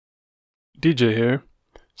DJ here.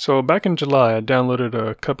 So back in July, I downloaded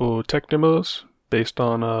a couple tech demos based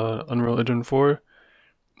on Unreal Engine 4.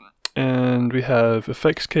 And we have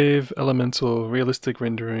Effects Cave, Elemental, Realistic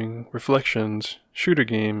Rendering, Reflections, Shooter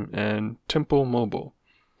Game, and Temple Mobile.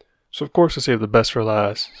 So of course I saved the best for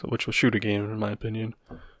last, which was Shooter Game in my opinion.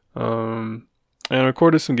 And I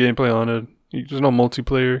recorded some gameplay on it. There's no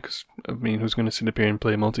multiplayer, because, I mean, who's going to sit up here and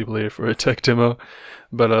play multiplayer for a tech demo?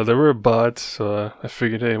 But there were bots, so I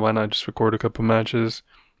figured, hey, why not just record a couple matches?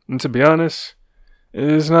 And to be honest,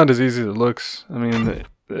 it's not as easy as it looks. I mean,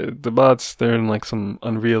 the bots, they're in like some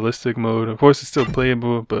unrealistic mode. Of course, it's still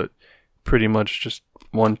playable, but pretty much just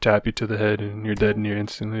one tap you to the head and you're dead near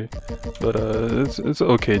instantly. But it's an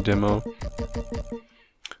okay demo.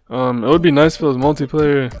 It would be nice if it was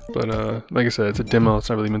multiplayer, but like I said, it's a demo. It's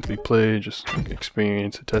not really meant to be played, just like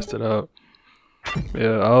experience to test it out.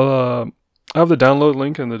 Yeah, I'll have the download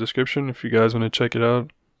link in the description if you guys want to check it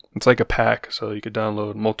out. It's like a pack, so you could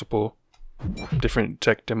download multiple different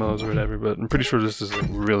tech demos or whatever, but I'm pretty sure this is like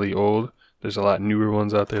really old. There's a lot newer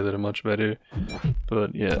ones out there that are much better.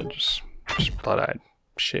 But yeah, just thought I'd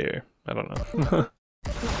share. I don't know.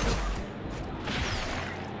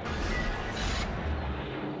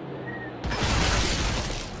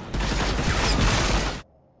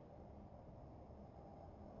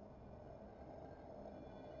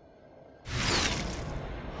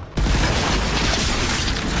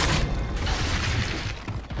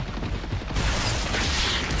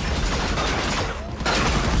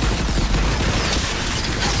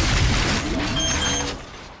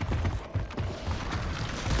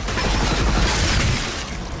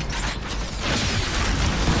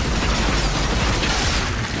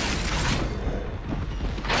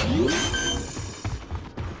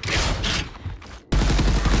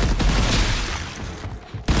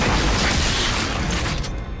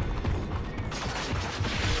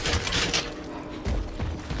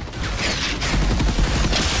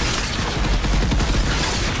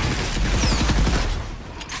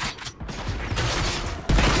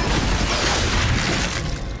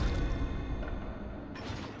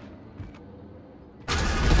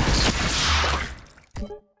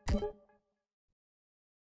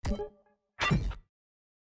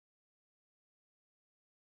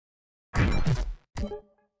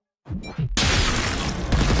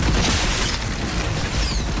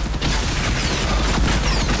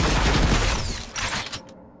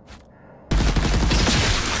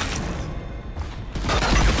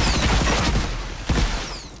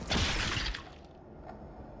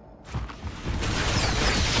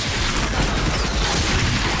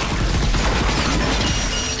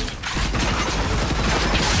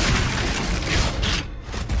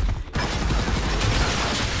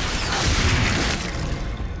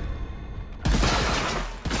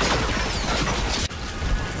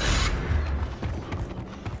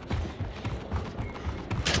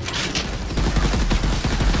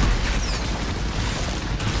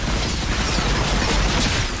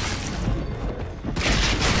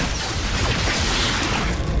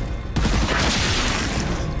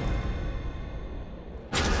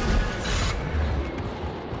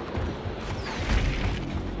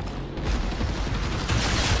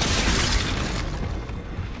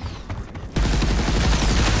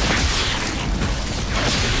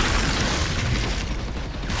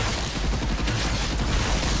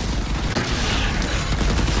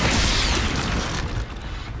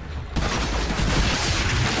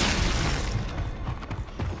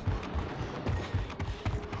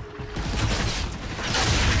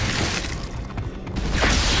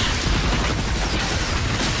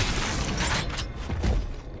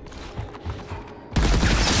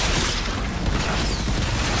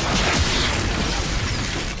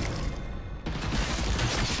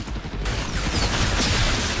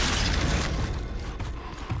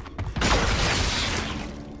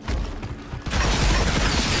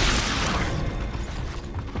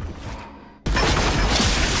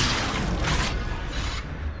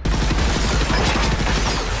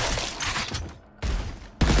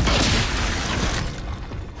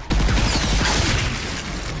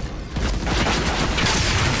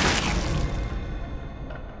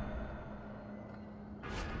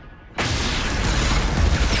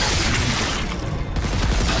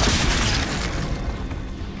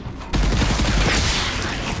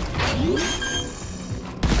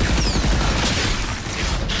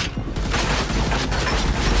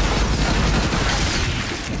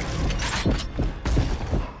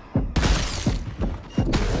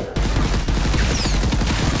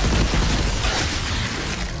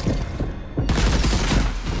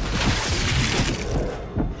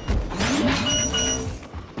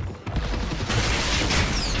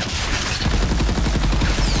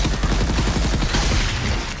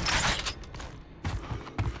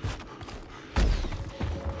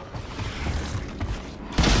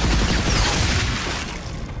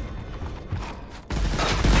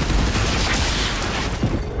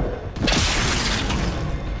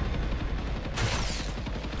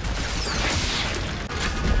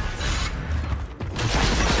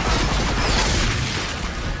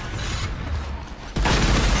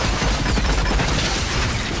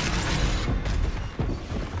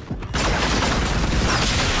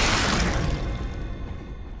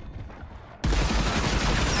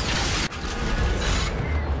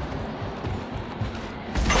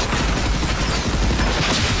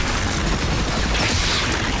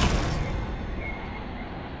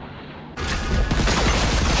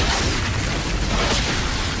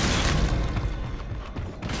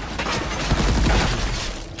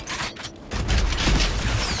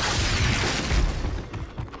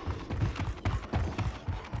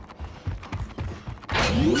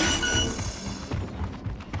 you.